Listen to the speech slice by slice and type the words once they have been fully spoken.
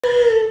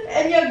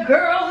And your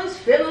girl is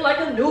feeling like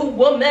a new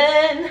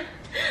woman.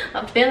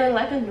 I'm feeling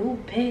like a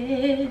new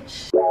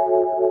bitch.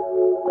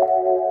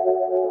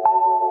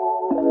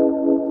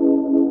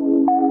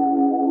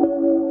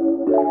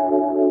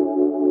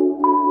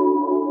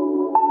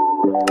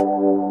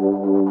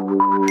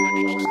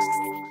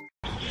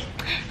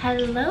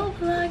 Hello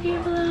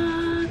vloggy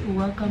vlog,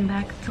 welcome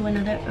back to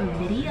another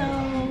video,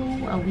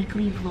 a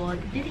weekly vlog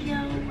video.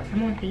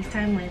 I'm on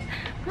FaceTime with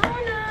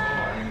Lana.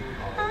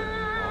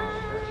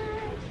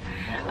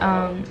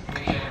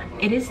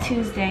 It is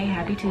Tuesday.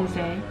 Happy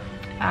Tuesday.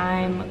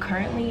 I'm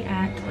currently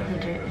at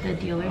the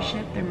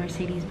dealership, the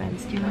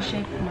Mercedes-Benz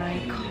dealership. My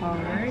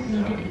car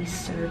needed a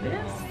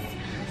service,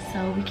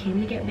 so we came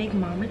to get Big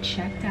Mama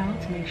checked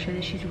out to make sure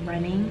that she's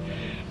running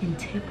in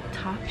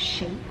tip-top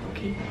shape,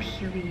 okay,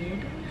 period.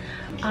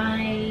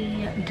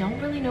 I don't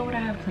really know what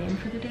I have planned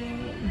for the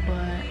day,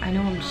 but I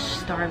know I'm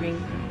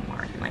starving.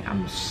 Like,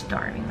 I'm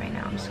starving right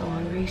now. I'm so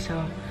hungry,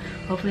 so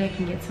hopefully I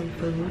can get some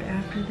food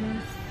after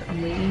this.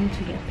 I'm waiting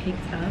to get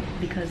picked up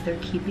because they're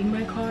keeping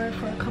my car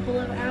for a couple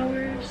of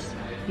hours.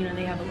 You know,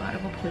 they have a lot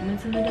of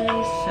appointments in the day,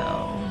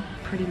 so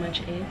pretty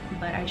much it.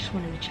 But I just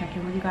wanted to check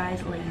in with you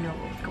guys, let you know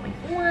what's going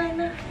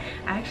on. I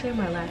actually have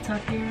my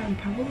laptop here. I'm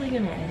probably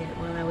gonna edit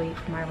while I wait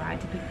for my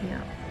ride to pick me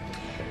up.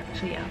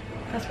 So yeah,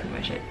 that's pretty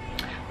much it.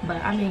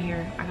 But I'm in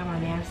here. I got my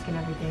mask and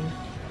everything.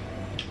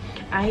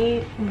 I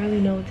didn't really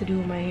know what to do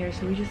with my hair,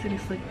 so we just did a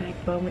slick back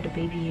bun with the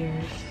baby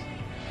hairs,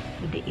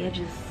 with the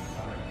edges.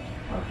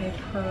 Okay,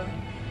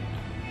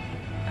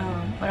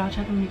 but I'll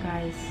check on you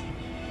guys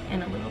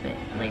in a little bit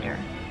later.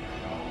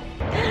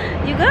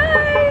 You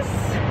guys,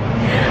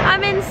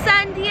 I'm in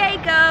San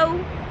Diego.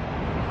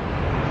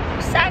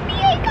 San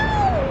Diego.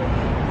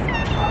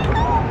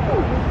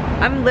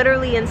 I'm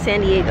literally in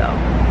San Diego.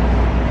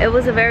 It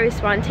was a very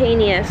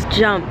spontaneous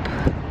jump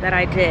that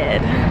I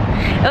did.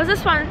 It was a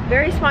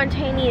very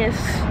spontaneous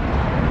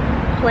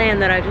plan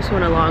that I just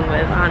went along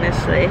with,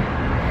 honestly.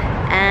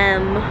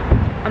 I'm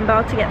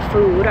about to get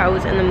food. I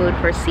was in the mood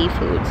for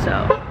seafood,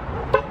 so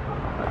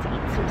about to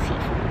eat some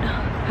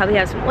seafood. Probably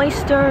have some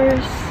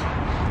oysters,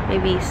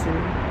 maybe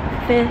some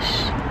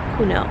fish,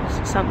 who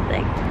knows,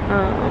 something.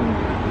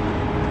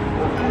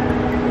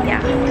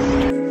 Yeah.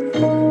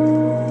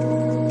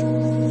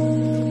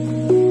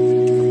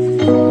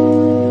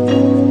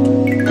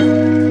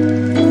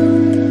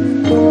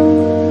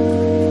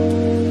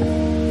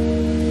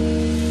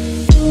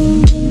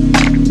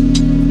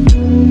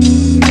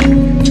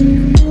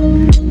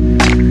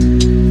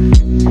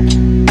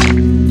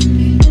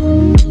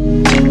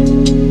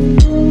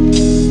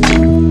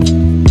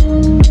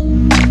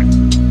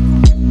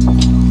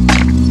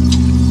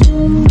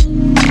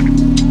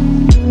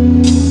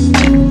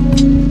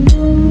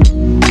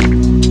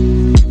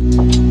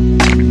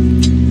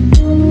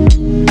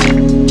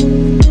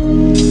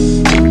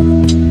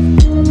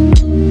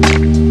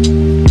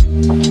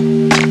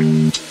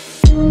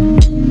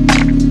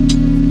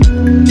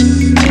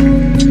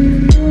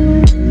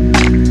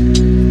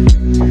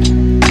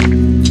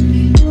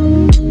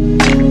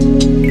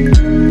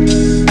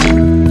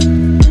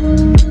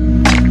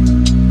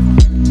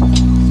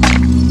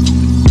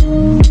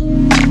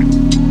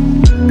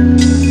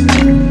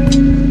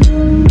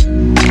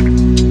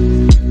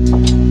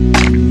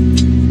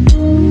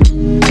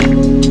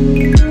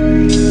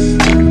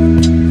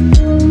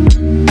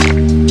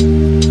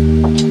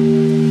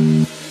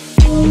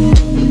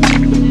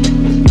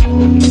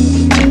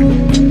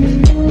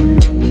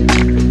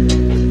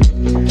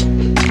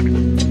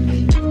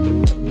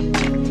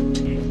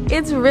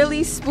 It's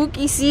really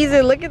spooky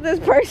season. Look at this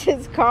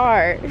person's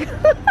car. They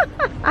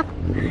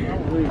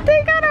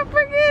got a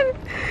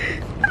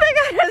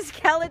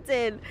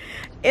skeleton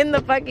in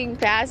the fucking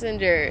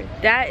passenger.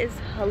 That is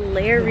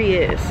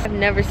hilarious. I've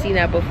never seen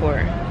that before.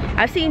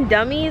 I've seen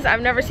dummies.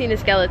 I've never seen a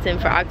skeleton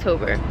for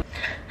October.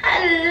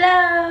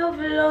 Hello,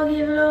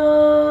 vloggy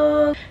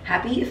vlog.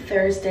 Happy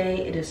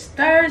Thursday. It is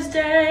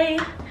Thursday.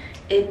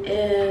 It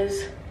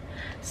is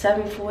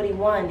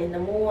 7:41 in the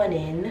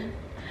morning.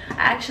 I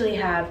actually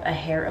have a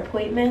hair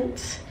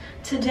appointment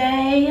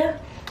today.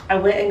 I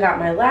went and got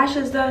my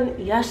lashes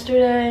done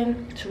yesterday,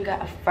 so we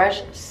got a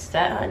fresh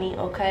set, honey,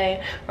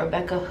 okay?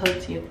 Rebecca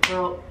hooked your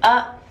girl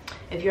up.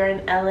 If you're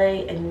in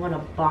LA and you want a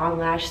bomb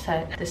lash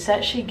set, the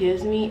set she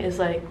gives me is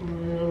like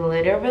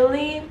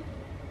literally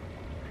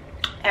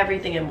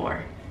everything and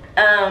more.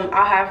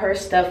 I'll have her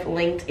stuff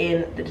linked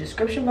in the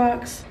description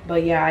box.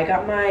 But yeah, I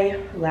got my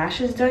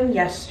lashes done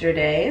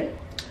yesterday,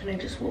 and I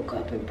just woke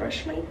up and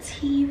brushed my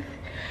teeth.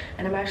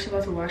 And I'm actually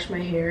about to wash my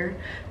hair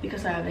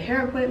because I have a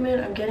hair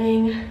appointment. I'm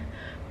getting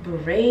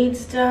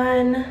braids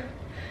done.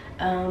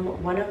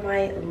 One of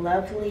my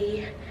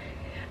lovely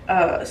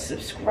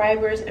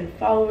subscribers and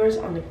followers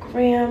on the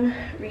gram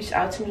reached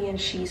out to me,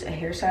 and she's a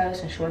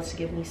hairstylist and she wants to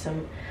give me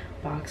some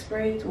box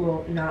braids,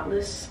 well,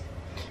 knotless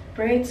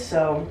braids.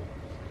 So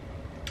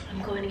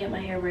I'm going to get my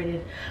hair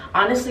braided.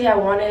 Honestly, I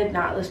wanted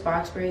knotless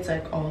box braids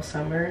like all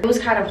summer. It was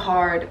kind of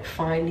hard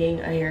finding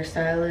a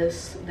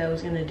hairstylist that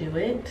was gonna do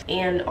it,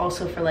 and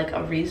also for like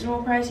a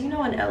reasonable price. You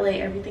know, in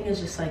LA everything is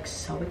just like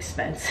so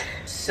expensive.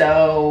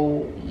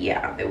 So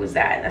yeah, it was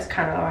that. That's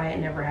kind of why it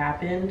never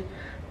happened.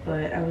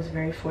 But I was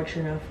very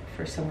fortunate enough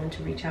for someone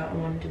to reach out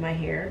and want to do my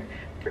hair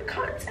for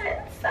content.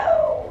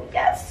 So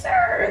yes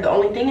sir. The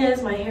only thing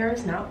is my hair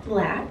is not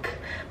black,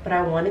 but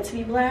I want it to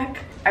be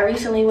black. I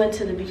recently went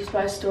to the beauty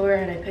supply store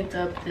and I picked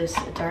up this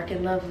Dark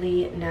and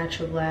Lovely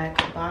natural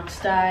black box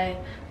dye.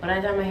 When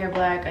I dye my hair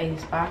black, I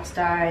use box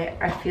dye.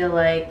 I feel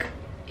like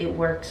it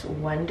works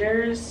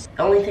wonders.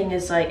 The only thing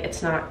is like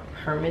it's not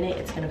permanent,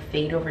 it's gonna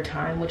fade over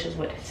time, which is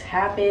what has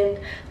happened.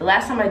 The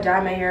last time I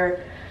dyed my hair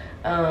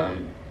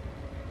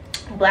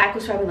black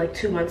was probably like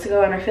 2 months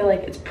ago, and I feel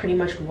like it's pretty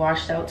much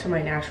washed out to my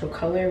natural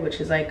color,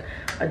 which is like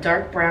a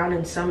dark brown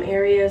in some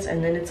areas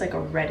and then it's like a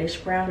reddish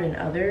brown in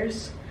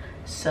others.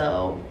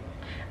 So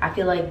I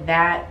feel like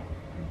that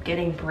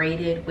getting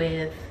braided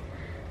with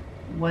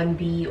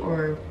 1B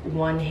or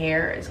one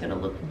hair is gonna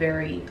look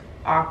very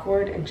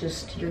awkward, and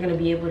just you're gonna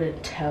be able to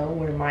tell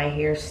where my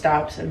hair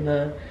stops and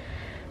the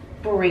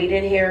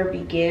braided hair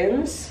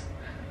begins.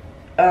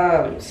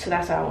 So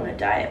that's why I want to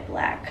dye it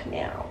black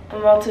now. I'm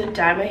about to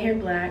dye my hair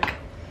black,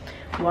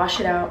 wash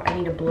it out. I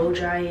need to blow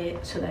dry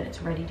it so that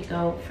it's ready to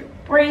go for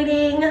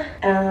braiding.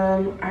 I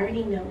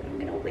already know what I'm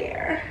gonna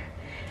wear.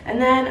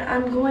 And then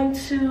I'm going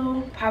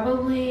to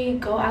probably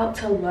go out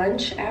to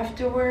lunch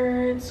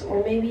afterwards,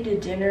 or maybe to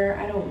dinner,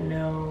 I don't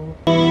know.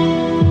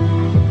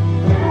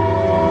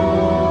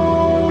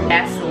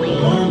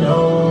 Vaseline,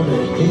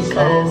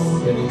 because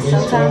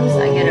sometimes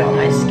I get it on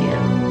my skin.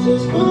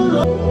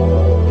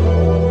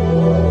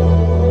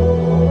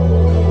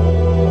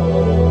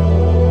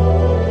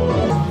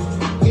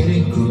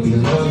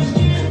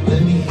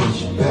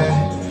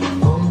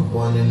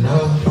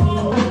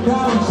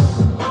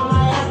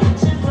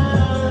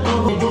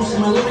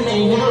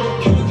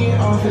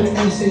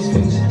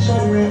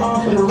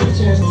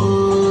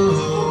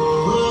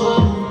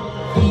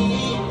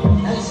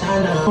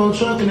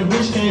 Truck and the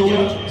bitch came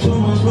with too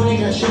much money,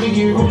 got shit to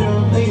get rid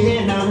of. Lay your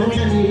head down, let me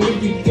hit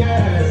the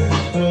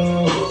gas.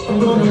 I'm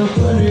gonna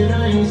put it,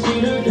 I ain't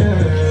seen a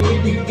dime.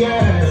 Hit the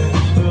gas.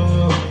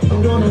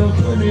 I'm gonna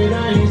put it, I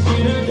ain't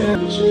seen a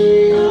dime.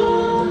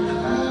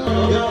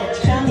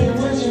 Tell me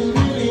what you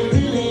really,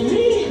 really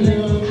need,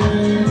 little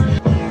man.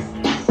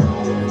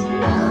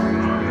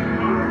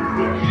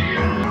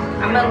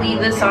 I'm gonna leave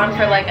this on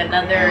for like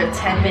another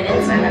 10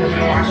 minutes and then I'm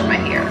gonna wash my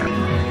hair.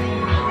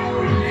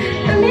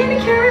 The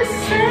manicure is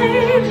saved.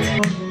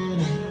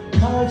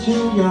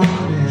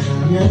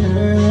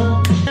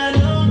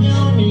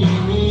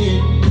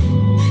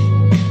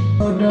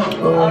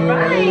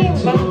 Alright,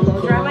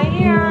 blow dry my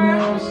hair.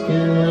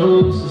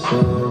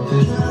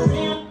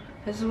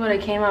 This is what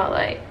it came out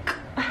like.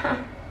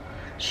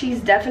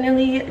 She's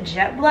definitely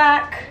jet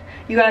black.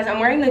 You guys, I'm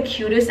wearing the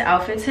cutest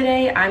outfit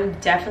today. I'm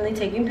definitely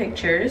taking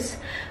pictures.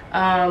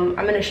 I'm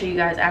gonna show you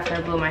guys after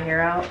I blow my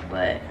hair out,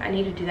 but I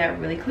need to do that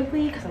really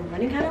quickly because I'm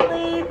running kind of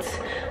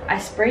late. I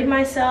sprayed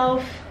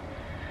myself.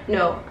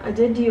 No, I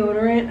did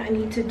deodorant. I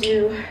need to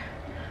do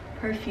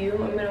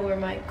perfume. I'm gonna wear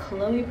my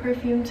Chloe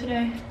perfume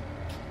today.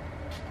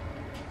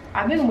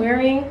 I've been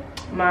wearing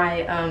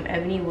my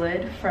ebony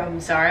wood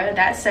from Zara.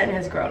 That scent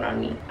has grown on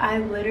me.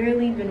 I've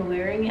literally been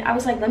wearing it. I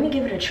was like, let me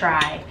give it a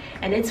try,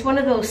 and it's one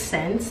of those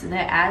scents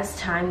that as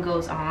time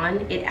goes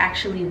on, it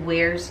actually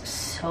wears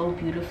so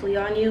beautifully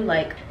on you.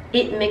 Like,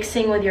 it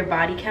mixing with your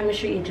body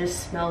chemistry, it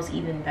just smells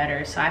even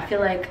better. So I feel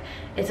like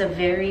it's a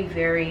very,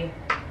 very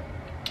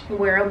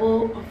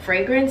wearable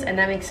fragrance, and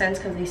that makes sense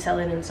because they sell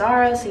it in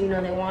Zara, so you know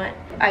they want,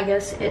 I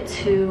guess, it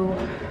to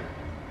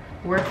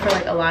work for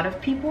like a lot of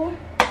people.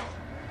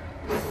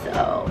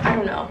 So I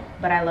don't know,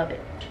 but I love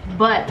it.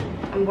 But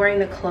I'm wearing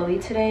the Chloe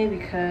today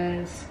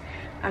because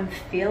I'm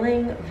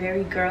feeling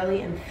very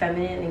girly and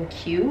feminine and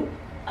cute.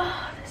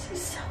 Oh, this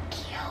is so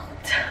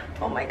cute.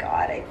 Oh my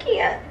god, I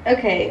can't.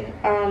 Okay,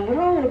 what do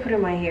I want to put in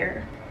my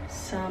hair?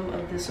 Some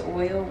of this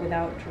oil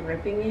without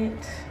dripping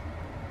it.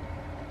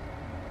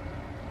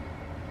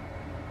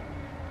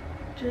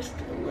 Just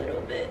a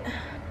little bit.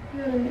 I'm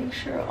gonna make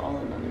sure all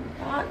of them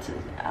knots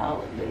is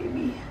out,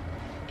 baby.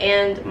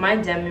 And my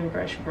Demon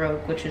brush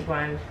broke, which is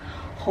why I'm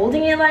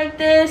holding it like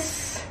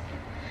this.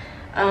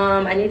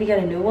 I need to get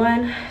a new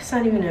one. It's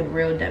not even a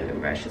real Demon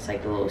brush, it's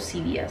like the little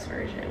CVS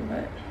version,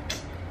 but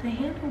the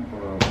handle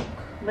broke,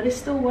 but it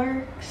still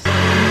works.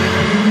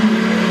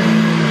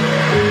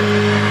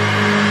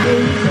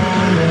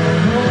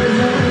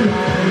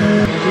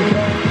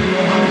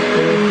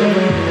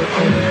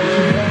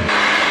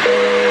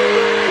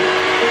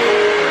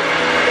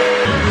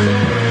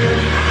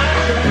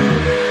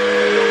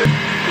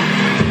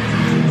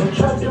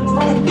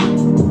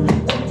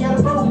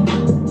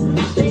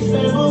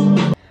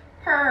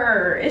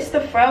 It's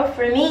the fro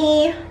for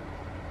me.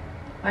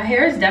 My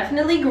hair is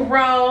definitely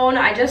grown.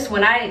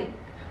 When I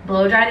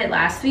blow dried it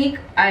last week,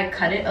 I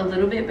cut it a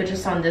little bit, but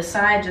just on this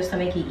side, just to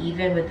make it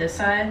even with this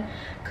side,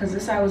 because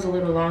this side was a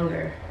little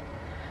longer.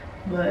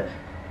 but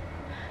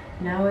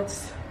now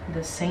it's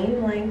the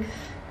same length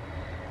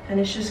and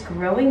it's just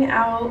growing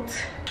out.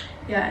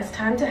 Yeah, it's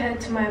time to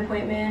head to my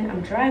appointment.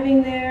 I'm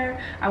driving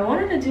there. I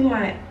wanted to do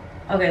my,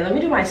 okay, let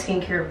me do my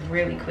skincare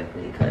really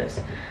quickly because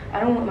I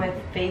don't want my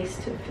face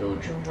to feel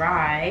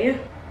dry.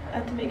 I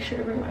have to make sure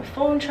to bring my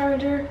phone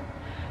charger,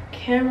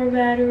 camera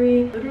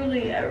battery,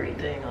 literally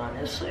everything,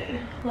 honestly.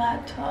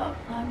 Laptop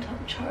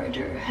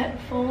charger,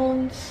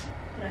 headphones,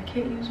 but I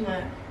can't use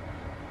my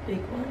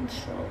big ones,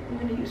 so I'm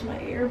gonna use my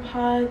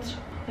AirPods.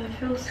 That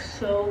feels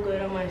so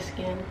good on my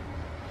skin.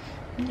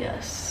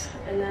 Yes,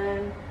 and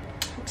then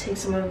I'll take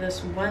some of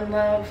this One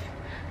Love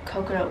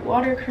coconut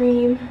water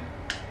cream.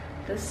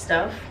 This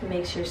stuff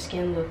makes your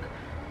skin look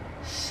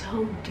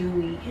so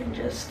dewy and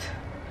just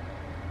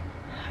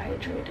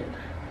hydrated.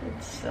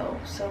 It's so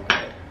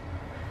good.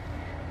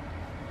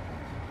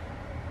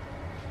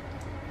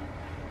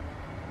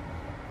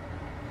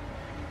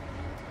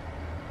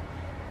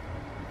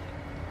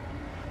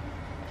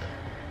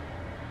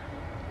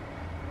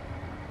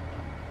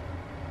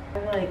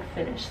 I like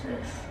finish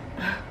this.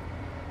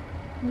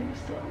 Maybe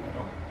still a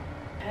little.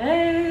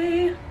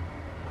 Hey.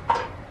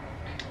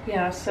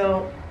 Yeah,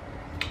 so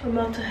I'm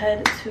about to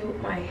head to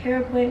my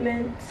hair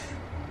appointment.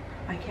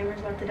 My camera's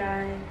about to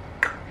die,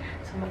 so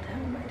I'm about to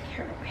have my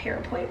hair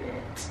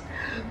appointment.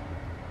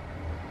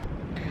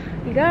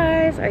 You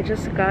guys, I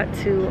just got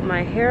to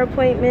my hair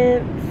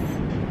appointment.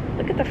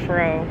 Look at the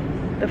fro.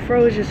 The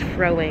fro is just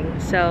froing.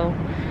 So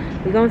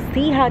we're gonna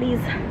see how these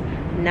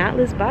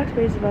knotless box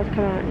braids is about to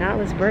come out.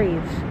 Knotless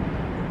braids.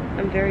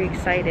 I'm very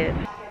excited.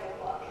 Yeah,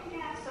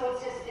 so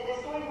it's just, the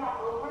story's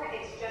not over,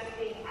 it's just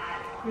being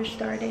added. We're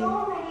starting.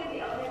 So many of the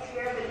elements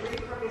here have been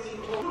repurposed to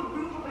a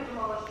roof of a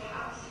demolished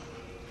house.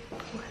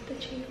 I'll have to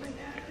change my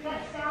battery.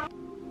 That sound,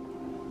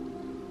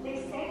 they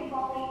say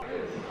falling.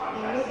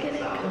 Look at it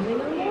coming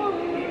along.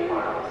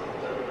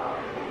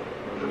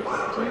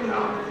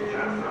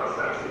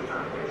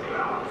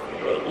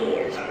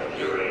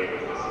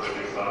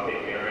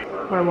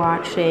 We're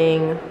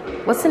watching,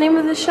 what's the name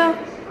of this show?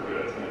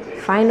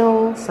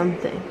 Final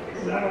something.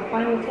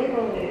 Final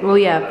table. Oh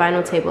yeah,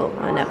 Final Table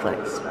on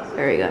Netflix.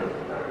 Very good.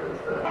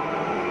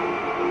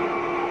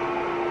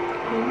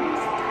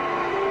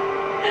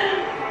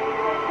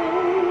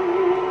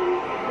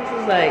 This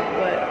is like,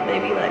 what,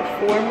 maybe like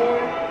 4 more?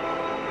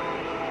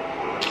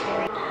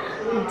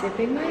 I'm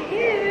dipping my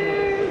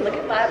hair. Look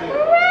at my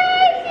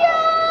braids,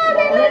 y'all.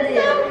 They look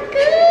so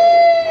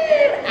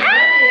good.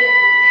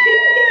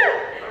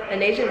 Ah! And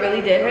Nature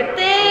really did her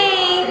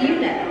thing. You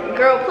know.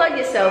 Girl, plug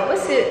yourself.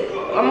 What's it?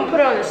 I'm gonna put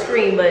it on the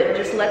screen, but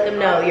just let them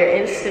know your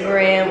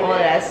Instagram, all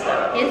that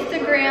stuff.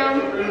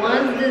 Instagram,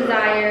 one's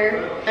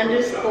desire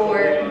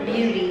 _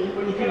 beauty.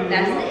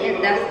 That's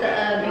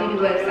the beauty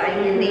website,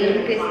 and then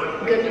you can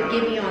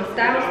get me on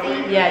Style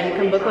Seat. Yeah, you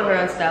can book with her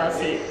on Style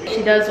Seat.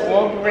 She does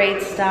all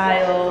braid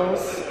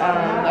styles,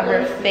 but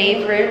her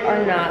favorite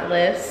are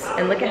knotless.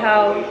 And look at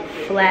how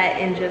flat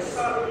and just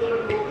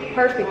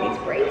perfect these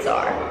braids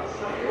are.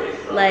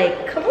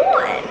 Like, come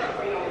on.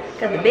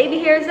 Got the baby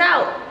hairs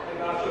out.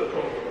 I'm so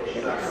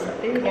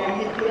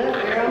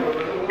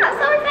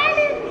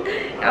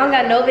excited. I don't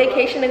got no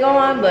vacation to go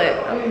on, but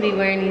I'm gonna be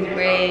wearing these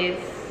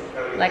braids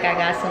like I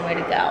got somewhere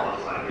to go.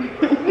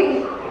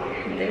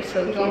 They're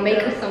so cute. Gonna make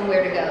us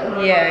somewhere to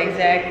go. Yeah,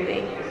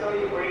 exactly.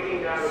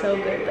 So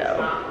good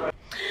though.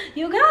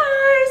 You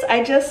guys,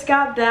 I just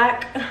got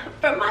back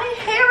from my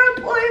hair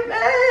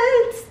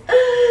appointment,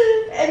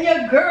 and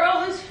your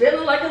girl is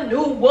feeling like a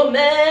new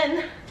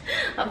woman.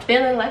 I'm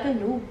feeling like a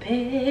new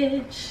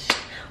bitch.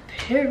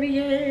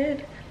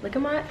 Period. Look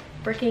at my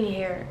freaking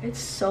hair. It's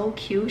so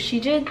cute.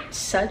 She did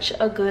such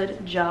a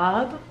good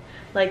job.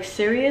 Like,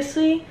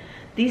 seriously,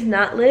 these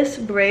knotless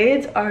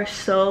braids are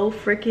so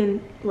freaking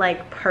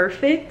like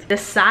perfect. The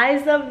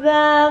size of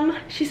them,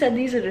 she said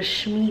these are the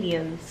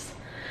schmediums.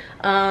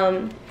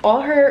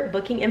 All her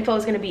booking info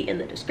is gonna be in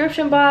the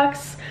description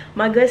box.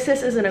 My good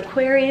sis is an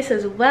Aquarius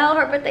as well.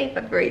 Her birthday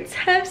February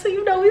 10th, so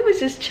you know we was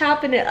just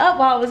chopping it up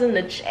while I was in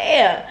the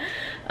chair.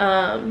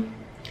 And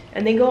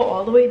they go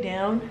all the way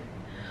down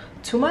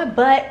to my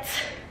butt.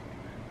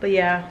 But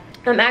yeah,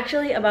 I'm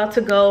actually about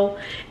to go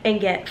and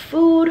get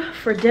food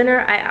for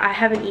dinner. I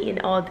haven't eaten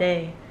all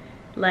day.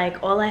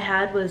 Like, all I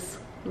had was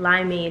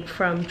limeade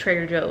from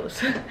Trader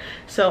Joe's.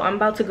 So I'm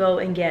about to go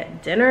and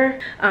get dinner.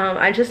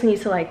 I just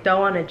need to like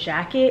throw on a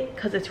jacket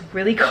because it's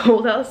really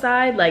cold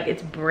outside. Like,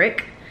 it's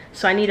brick,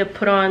 so I need to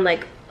put on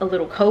like a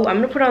little coat.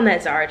 I'm gonna put on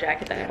that Zara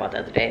jacket that I bought the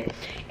other day,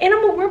 and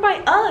I'm gonna wear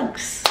my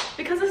Uggs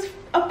because it's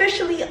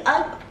officially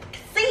Ugg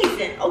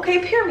season. Okay,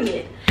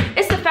 period.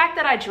 It's the fact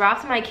that I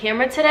dropped my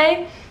camera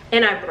today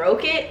and I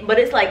broke it, but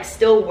it's like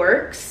still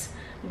works,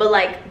 but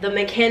like the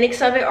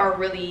mechanics of it are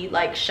really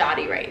like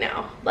shoddy right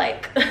now.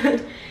 Like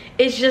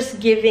it's just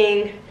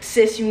giving,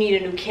 sis, you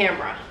need a new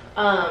camera.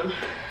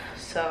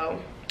 So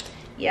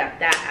yeah,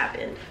 that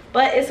happened,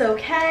 but it's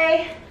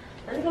okay.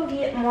 Let me go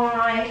get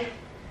my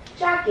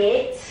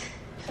jacket.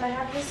 So I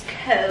have this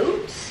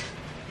coat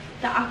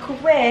that I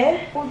could wear.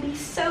 It would be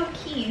so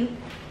cute.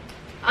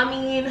 I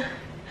mean,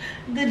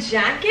 the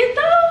jacket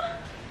though,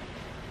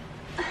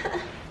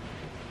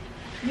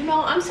 You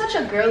know, I'm such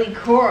a girly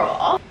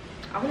girl.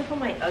 I want to put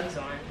my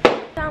Uggs on.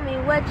 Tell me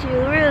what you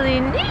really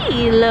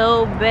need,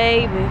 little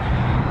baby.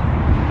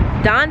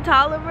 Don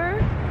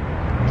Toliver.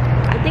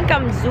 I think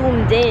I'm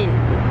zoomed in.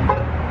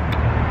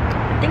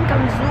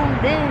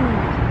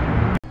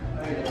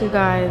 You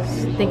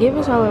guys, they gave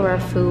us all of our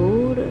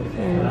food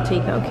in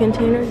takeout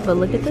containers, but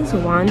look at this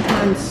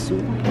wonton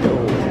soup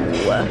though.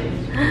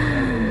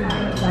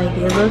 Like,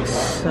 it looks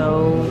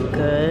so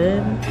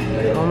good.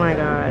 Oh my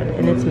god.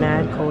 And it's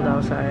mad cold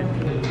outside.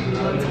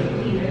 To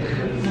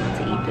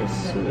eat this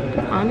soup.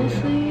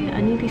 Honestly,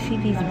 I need to see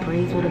these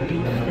braids with a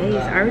beef face.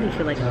 I already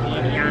feel like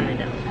Barbiana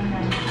though.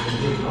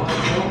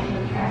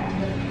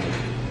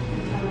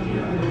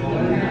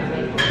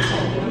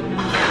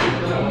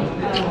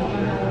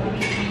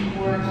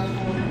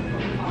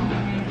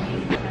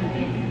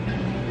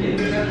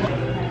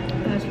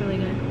 That's really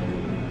good.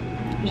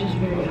 It's just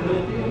very good.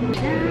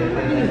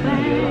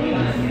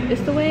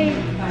 It's the way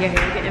your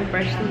hair getting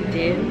freshly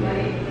did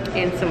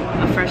and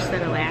a fresh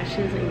set of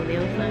lashes and your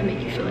nails done make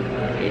you feel like a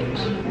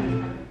bitch.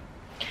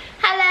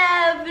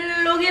 Hello,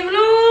 vloggy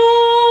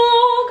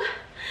vlog.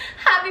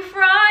 Happy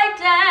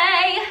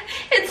Friday.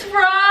 It's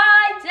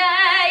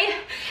Friday.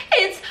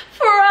 It's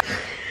Friday.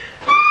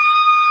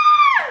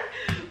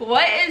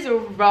 What is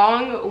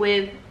wrong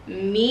with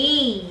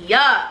me?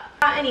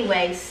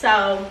 Anyway,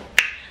 so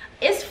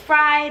it's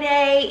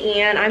Friday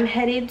and I'm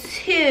headed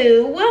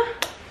to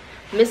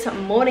Miss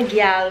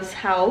Monigal's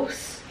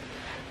house.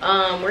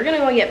 We're gonna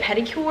go get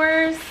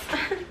pedicures.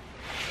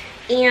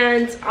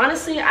 And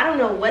honestly, I don't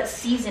know what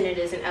season it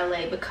is in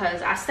LA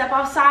because I step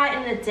outside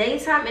in the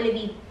daytime and it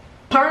be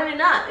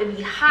burning up. It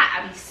be hot.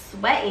 I be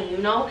sweating, you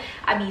know?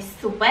 I be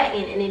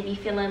sweating and it be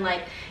feeling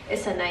like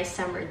it's a nice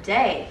summer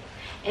day.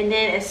 And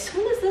then as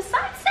soon as the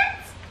sun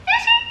sets,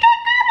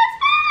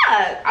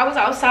 I was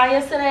outside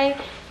yesterday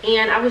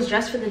and I was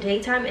dressed for the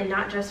daytime and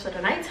not dressed for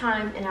the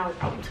nighttime, and I was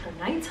out to the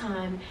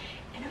nighttime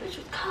and it was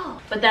just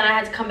cold. But then I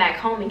had to come back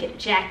home and get a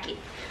jacket.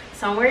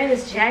 So I'm wearing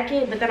this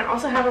jacket, but then I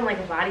also have on like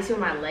a bodysuit where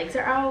my legs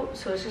are out,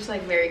 so it's just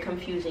like very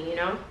confusing, you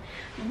know?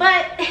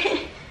 But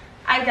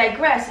I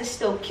digress, it's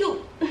still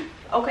cute.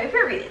 Okay,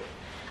 period.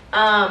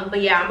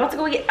 But yeah, I'm about to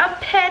go get a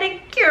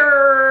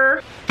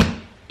pedicure.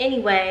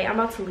 Anyway, I'm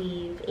about to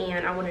leave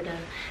and I wanted to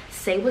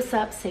say what's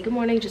up, say good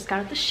morning. Just got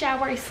out the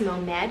shower. I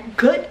smell mad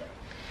good.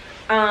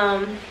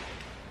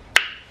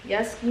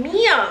 Yes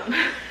ma'am.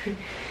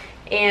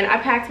 And I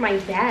packed my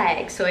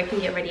bag so I can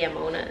get ready at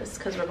Mona's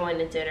because we're going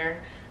to dinner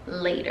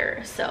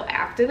later. So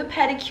after the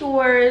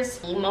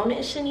pedicures, Mona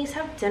and Shanice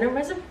have dinner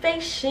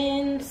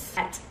reservations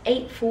at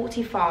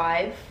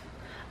 8:45.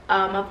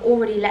 I've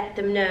already let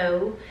them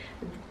know.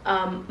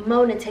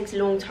 Mona takes a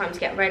long time to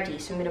get ready,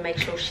 so I'm gonna make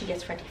sure she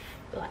gets ready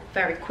like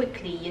very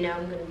quickly, you know.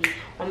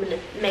 I'm gonna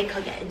make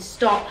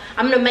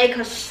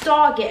her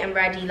start getting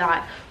ready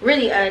like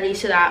really early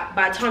so that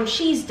by the time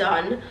she's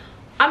done,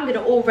 I'm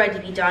gonna already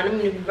be done. I'm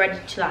gonna be ready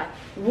to like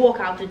walk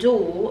out the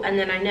door, and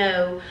then I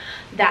know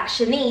that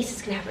Shanice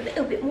is gonna have a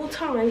little bit more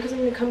time because I'm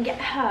gonna come get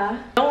her.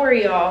 Don't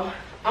worry y'all,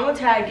 I'm gonna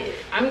tag it.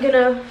 I'm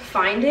gonna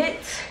find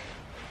it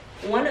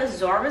on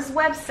Zara's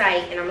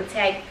website and I'm gonna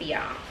tag it for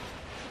y'all,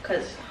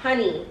 because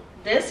honey,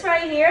 this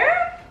right here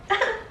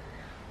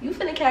you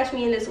finna catch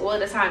me in this all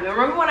the time.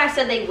 Remember when I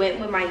said they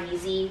went with my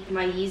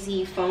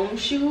Yeezy foam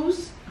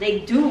shoes? They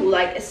do,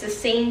 like it's the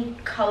same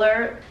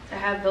color to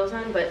have those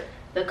on, but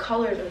the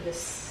colors are the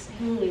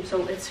same,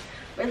 so it's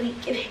really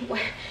giving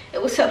what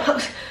it was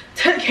supposed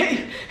to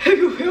give. If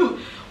you feel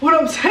what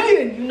I'm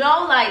saying, you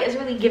know, like it's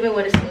really giving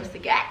what it's supposed to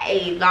get.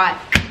 Like,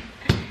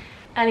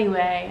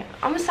 anyway,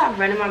 I'm gonna stop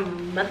running my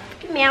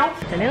motherfucking mouth.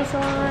 The nail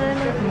salon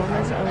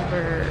moment's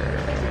over.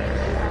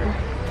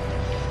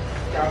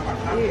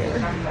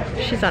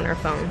 Here. She's on her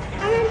phone.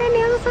 I'm in the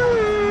nail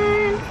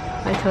salon.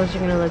 My toes are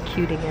gonna look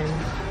cute again.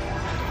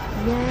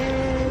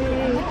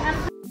 Yay!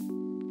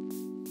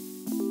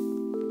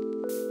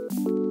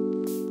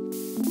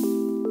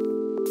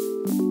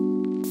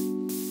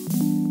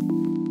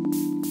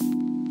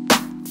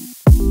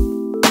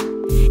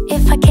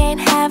 If I can't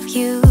have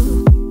you,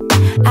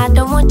 I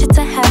don't want you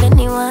to have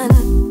anyone.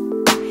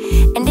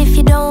 And if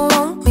you don't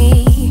want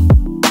me,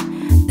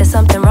 there's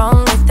something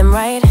wrong with them,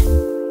 right?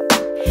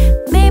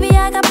 Maybe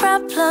I got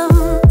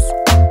problems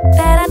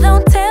that I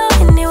don't tell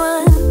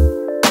anyone.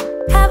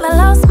 Have I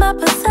lost my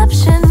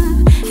perception?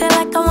 Feel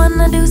like I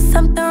wanna do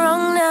something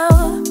wrong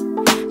now.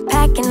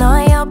 Packing all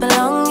your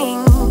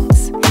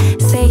belongings.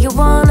 Say you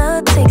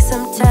wanna take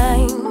some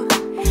time,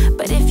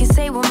 but if you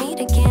say we'll meet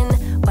again,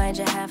 why'd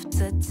you have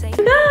to take?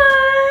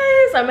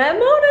 Guys, I'm at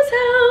Mona's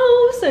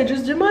house. I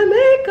just did my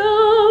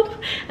makeup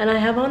and I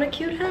have on a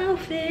cute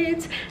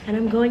outfit and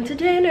I'm going to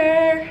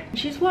dinner.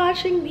 She's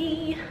watching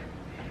me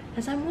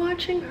as I'm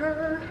watching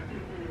her.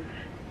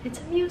 It's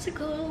a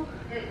musical.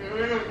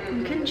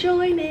 You can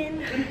join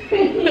in.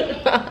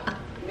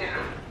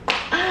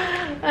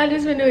 I've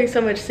just been doing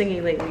so much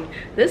singing lately.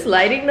 This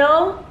lighting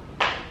though,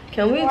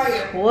 can we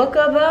talk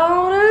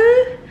about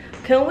it?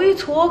 Can we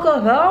talk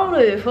about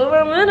it for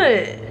a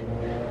minute?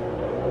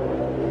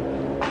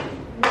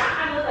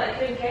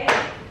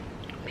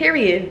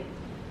 Period.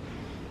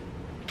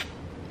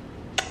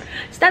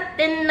 Stop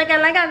in like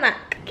a.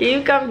 Can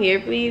you come here,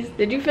 please?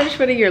 Did you finish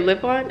putting your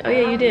lip on? Oh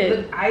yeah, you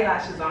did. Put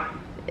eyelashes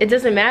on. It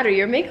doesn't matter.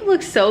 Your makeup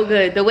looks so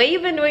good. The way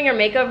you've been doing your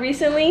makeup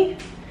recently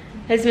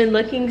has been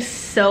looking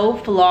so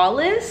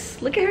flawless.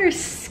 Look at her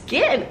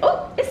skin.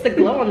 Oh, it's the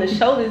glow on the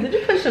shoulders. Did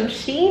you put some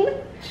sheen?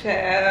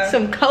 Child.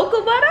 Some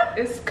cocoa butter?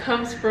 This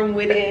comes from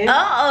within.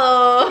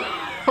 Uh-oh.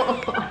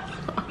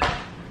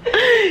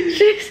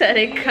 She said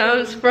it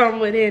comes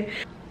from within.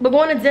 We're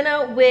going to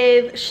dinner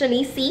with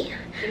Shanice.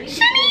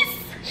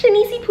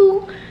 Shanice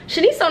Poo.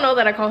 Shanice don't know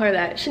that I call her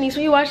that. Shanice,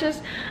 when you watch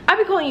this, I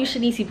be calling you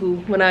Shanice Poo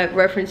when I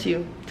reference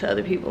you to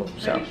other people.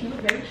 So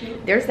Very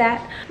cute. there's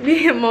that.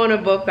 Me and Mona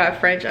both got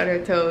French on her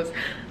toes.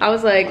 I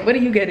was like, what are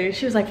you getting?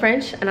 She was like,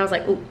 French. And I was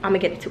like, ooh, I'm gonna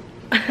get it too.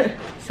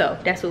 So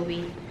that's what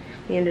we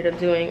ended up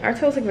doing. Our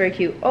toes look very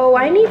cute. Oh,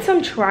 I need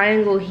some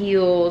triangle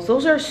heels.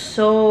 Those are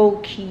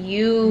so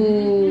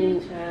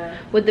cute.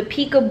 With the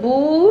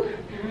peekaboo,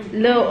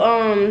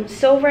 little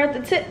silver at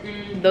the tip.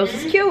 Those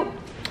is cute.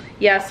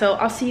 Yeah, so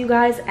I'll see you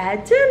guys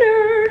at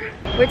dinner.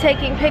 We're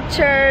taking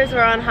pictures.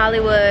 We're on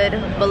Hollywood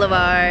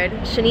Boulevard.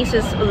 Shanice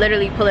is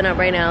literally pulling up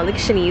right now. Look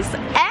at Shanice.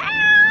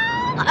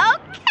 Ow!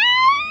 Okay.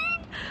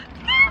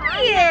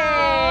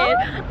 Period.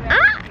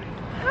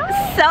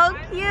 So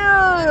cute.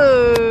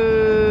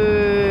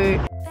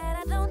 That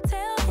I don't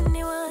tell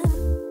anyone.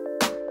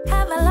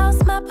 Have I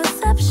lost my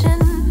perception?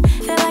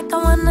 Feel like I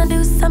wanna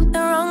do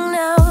something wrong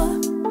now.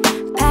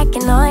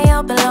 Packing all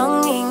your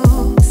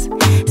belongings.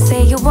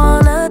 Say you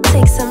wanna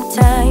take some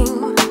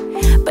time,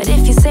 but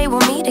if you say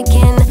we'll meet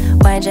again,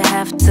 why'd you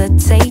have to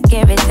take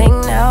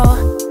everything now?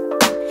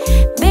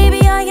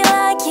 Baby, are you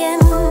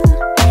lying?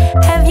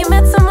 Have you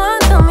met someone?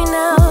 Tell me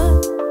now.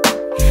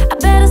 I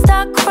better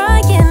start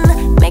crying,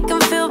 make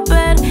them feel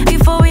bad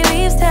before we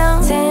leave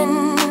town.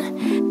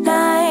 10,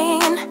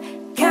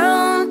 9,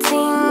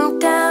 counting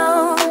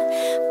down,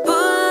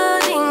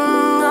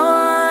 putting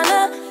on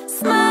a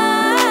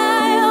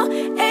smile.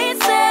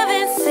 8,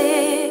 7,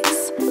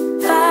 6,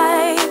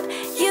 5.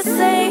 You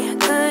say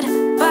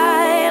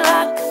goodbye,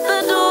 lock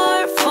the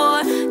door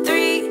for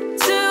 3,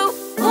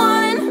 2,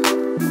 1,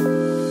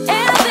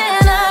 and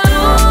then I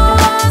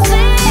lose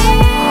it.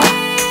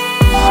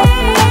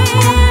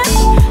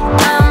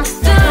 I'm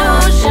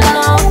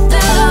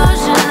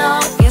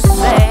delusional, you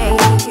say,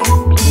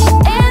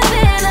 and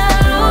then I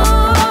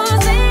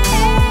lose it.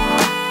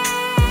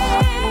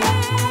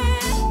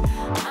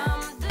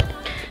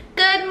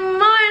 Good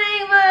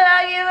morning,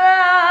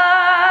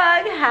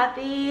 vlog.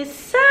 Happy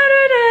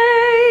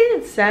Saturday.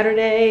 It's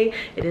Saturday.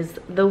 It is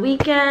the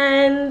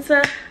weekend.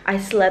 I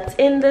slept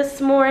in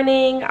this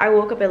morning. I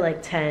woke up at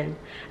like 10.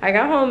 I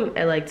got home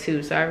at like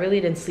 2, so I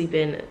really didn't sleep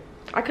in.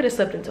 I could have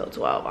slept until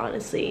 12,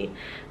 honestly.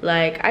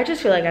 Like, I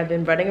just feel like I've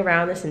been running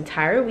around this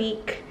entire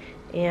week,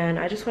 and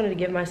I just wanted to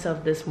give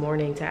myself this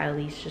morning to at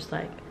least just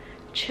like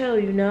chill,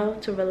 you know,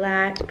 to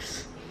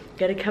relax,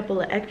 get a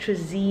couple of extra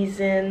Z's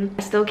in.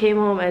 I still came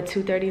home at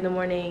 2:30 in the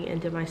morning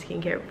and did my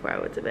skincare before I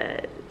went to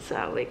bed. So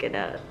I'm waking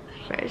up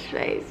fresh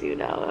face, you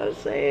know what I'm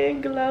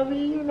saying,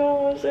 glowy, you know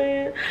what I'm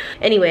saying.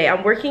 Anyway,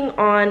 I'm working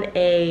on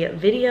a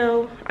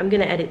video. I'm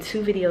gonna edit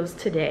 2 videos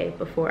today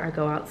before I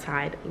go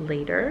outside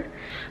later.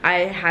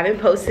 I haven't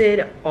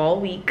posted all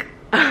week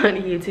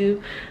on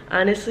YouTube.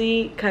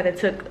 Honestly, kind of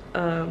took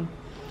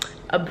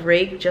a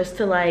break just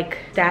to like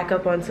stack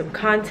up on some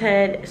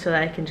content so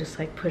that I can just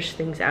like push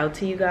things out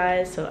to you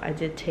guys. So I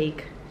did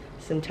take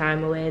some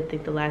time away. I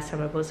think the last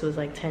time I posted was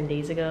like 10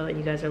 days ago, and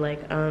you guys are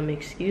like,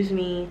 excuse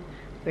me,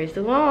 where's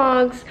the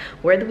vlogs?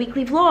 Where are the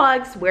weekly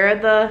vlogs? Where are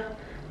the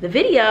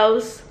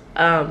videos?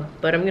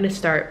 But I'm gonna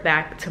start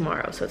back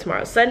tomorrow. So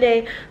tomorrow's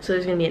Sunday, so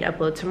there's gonna be an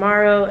upload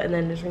tomorrow, and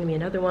then there's gonna be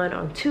another one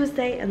on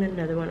Tuesday, and then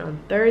another one on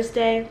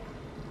Thursday,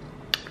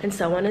 and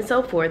so on and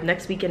so forth.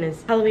 Next weekend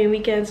is Halloween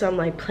weekend, so I'm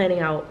like planning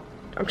out,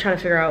 I'm trying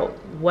to figure out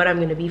what I'm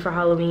gonna be for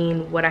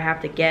Halloween, what I have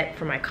to get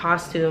for my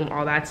costume,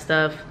 all that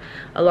stuff,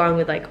 along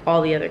with like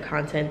all the other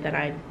content that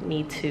I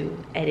need to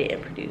edit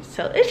and produce.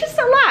 So it's just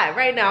a lot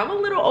right now. I'm a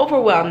little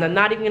overwhelmed, I'm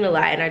not even gonna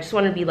lie, and I just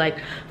want to be like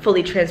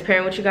fully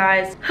transparent with you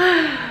guys.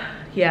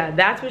 Yeah,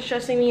 that's what's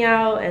stressing me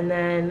out, and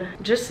then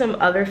just some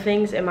other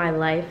things in my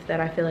life that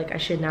I feel like I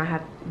should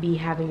not be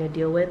having to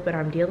deal with, but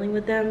I'm dealing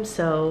with them.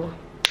 So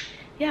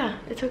yeah,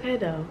 it's okay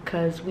though,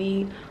 because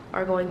we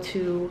are going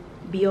to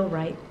be all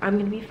right. I'm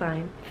gonna be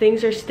fine.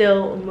 Things are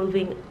still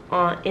moving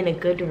on in a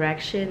good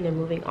direction. They're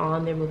moving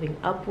on, they're moving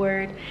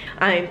upward.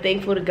 I'm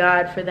thankful to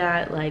God for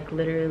that. Like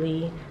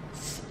literally,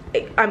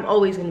 I'm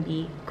always gonna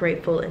be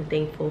grateful and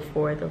thankful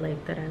for the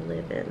life that I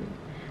live in,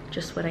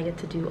 just what I get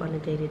to do on a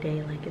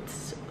day-to-day. Like,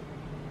 it's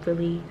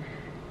really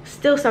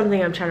still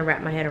something I'm trying to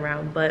wrap my head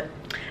around, but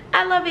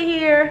I love it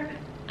here.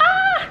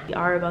 We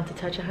are about to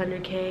touch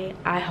 100K.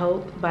 I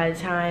hope by the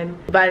time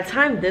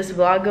this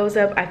vlog goes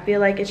up, I feel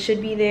like it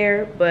should be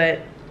there,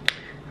 but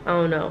I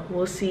don't know,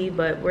 we'll see.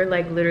 But we're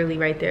like literally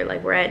right there.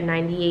 Like, we're at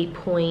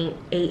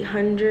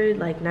 98,800,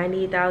 like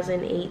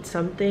 98,008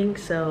 something,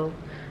 so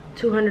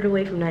 200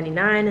 away from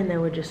 99, and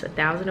then we're just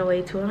 1,000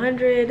 away to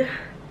 100.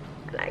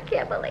 I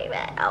can't believe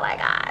it. Oh my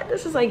god,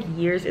 this is like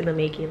years in the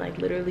making, like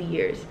literally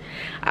years.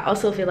 I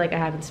also feel like I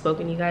haven't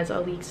spoken to you guys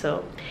all week,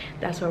 so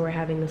that's why we're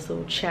having this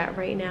little chat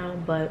right now.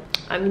 But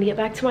I'm gonna get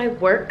back to my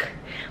work,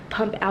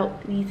 pump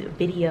out these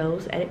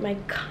videos, edit my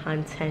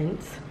content,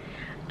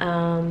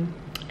 and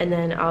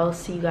then I'll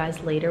see you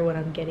guys later when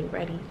I'm getting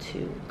ready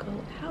to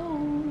go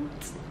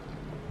out.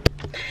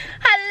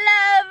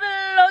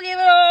 Hello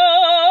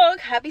vlog,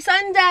 happy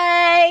Sunday.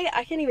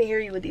 I can't even hear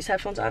you with these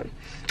headphones on.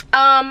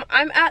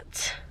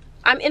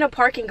 I'm in a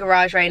parking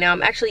garage right now.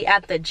 I'm actually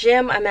at the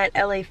gym. I'm at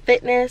LA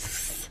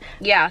Fitness.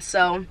 Yeah,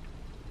 so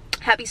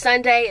happy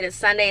Sunday. It is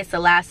Sunday. It's the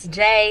last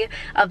day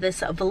of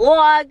this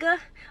vlog.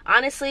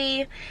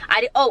 Honestly,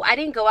 I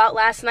didn't go out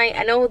last night.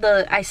 I know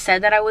I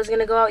said that I was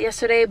gonna go out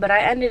yesterday, but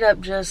I ended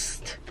up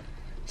just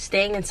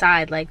staying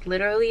inside. Like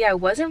literally, I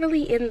wasn't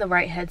really in the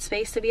right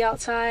headspace to be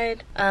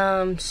outside.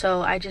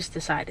 So I just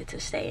decided to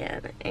stay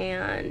in,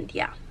 and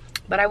yeah.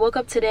 But I woke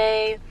up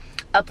today,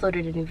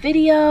 uploaded a new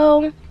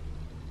video.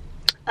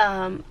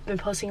 Been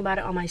posting about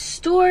it on my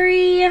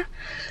story,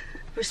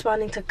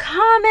 responding to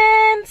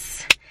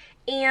comments,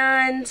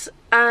 and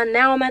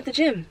now I'm at the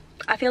gym.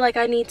 I feel like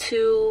I need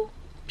to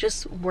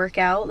just work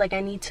out. Like I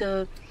need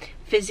to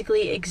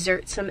physically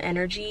exert some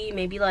energy,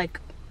 maybe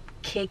like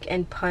kick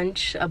and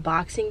punch a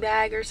boxing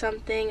bag or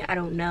something. I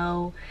don't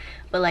know,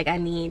 but like I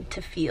need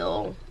to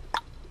feel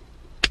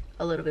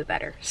a little bit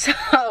better.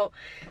 So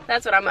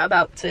that's what I'm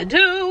about to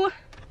do.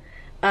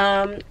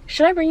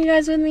 Should I bring you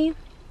guys with me?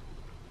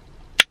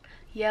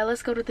 Yeah,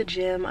 let's go to the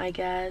gym, I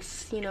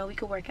guess. You know, we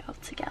could work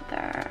out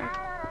together.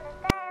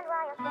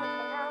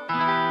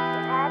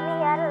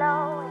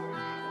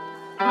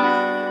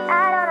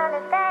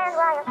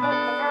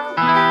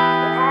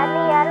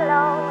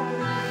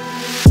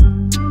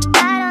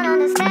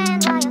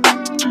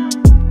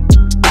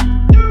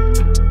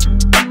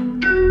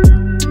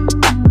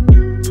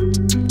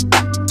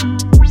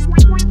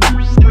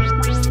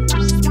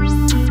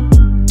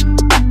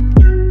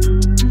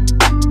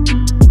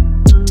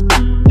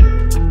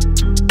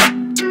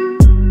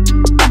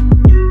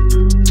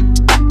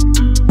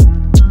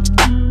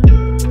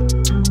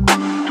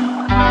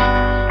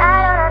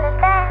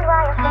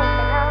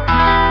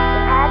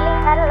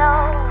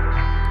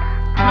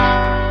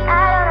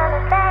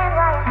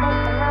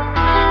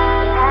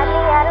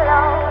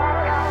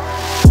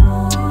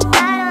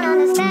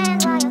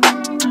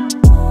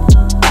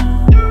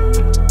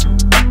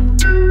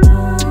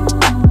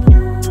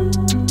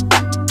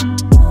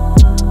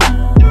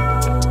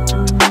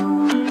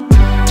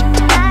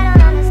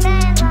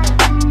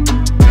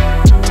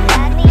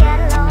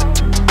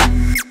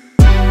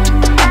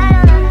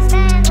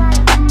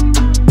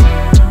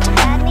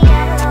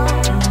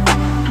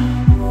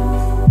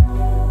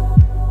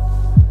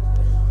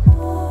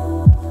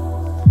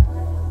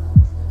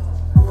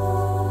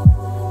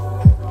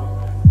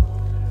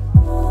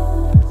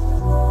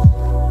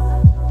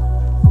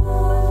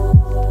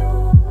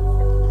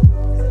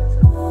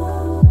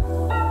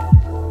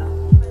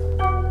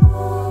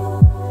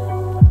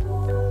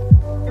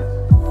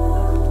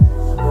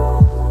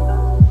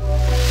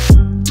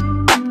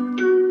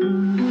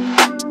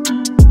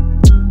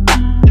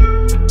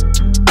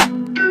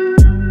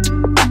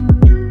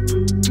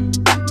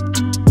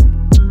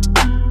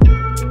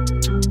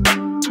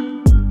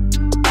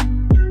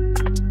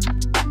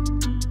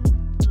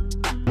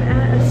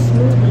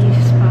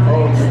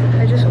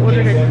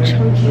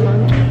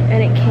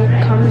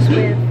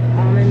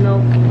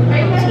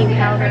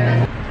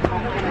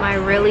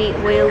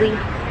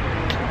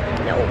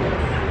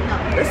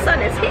 The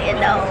sun is hitting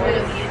though.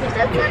 The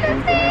sun is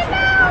hitting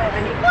though.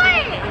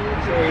 What?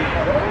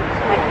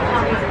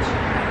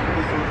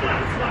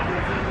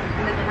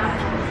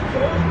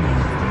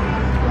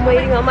 I'm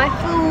waiting on my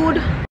food.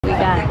 We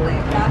got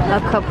a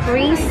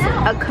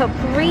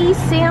Capri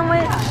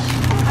sandwich.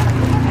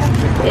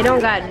 It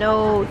don't got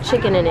no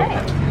chicken in it.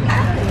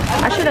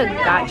 I should have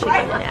got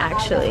chicken in it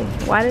actually.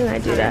 Why didn't I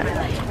do that?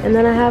 And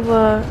then I have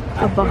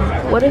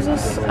what is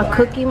this? A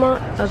cookie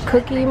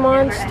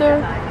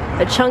monster?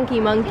 A chunky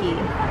monkey.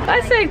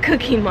 I said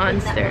cookie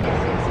monster.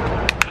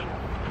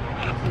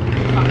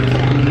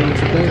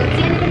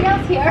 Anything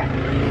else here?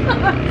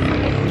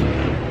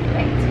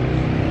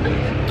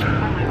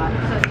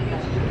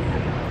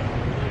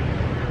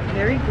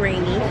 Very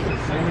grainy,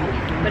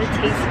 but it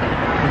tastes good.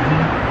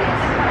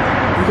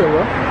 You said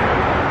what?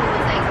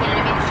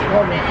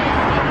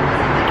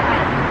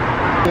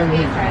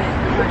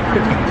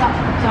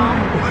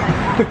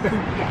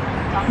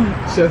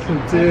 Shed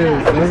some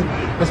tears.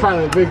 That's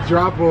probably a big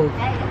drop off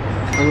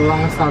on the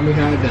last time we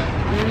had that.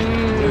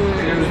 Mm.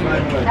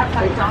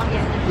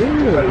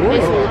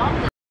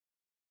 Yeah,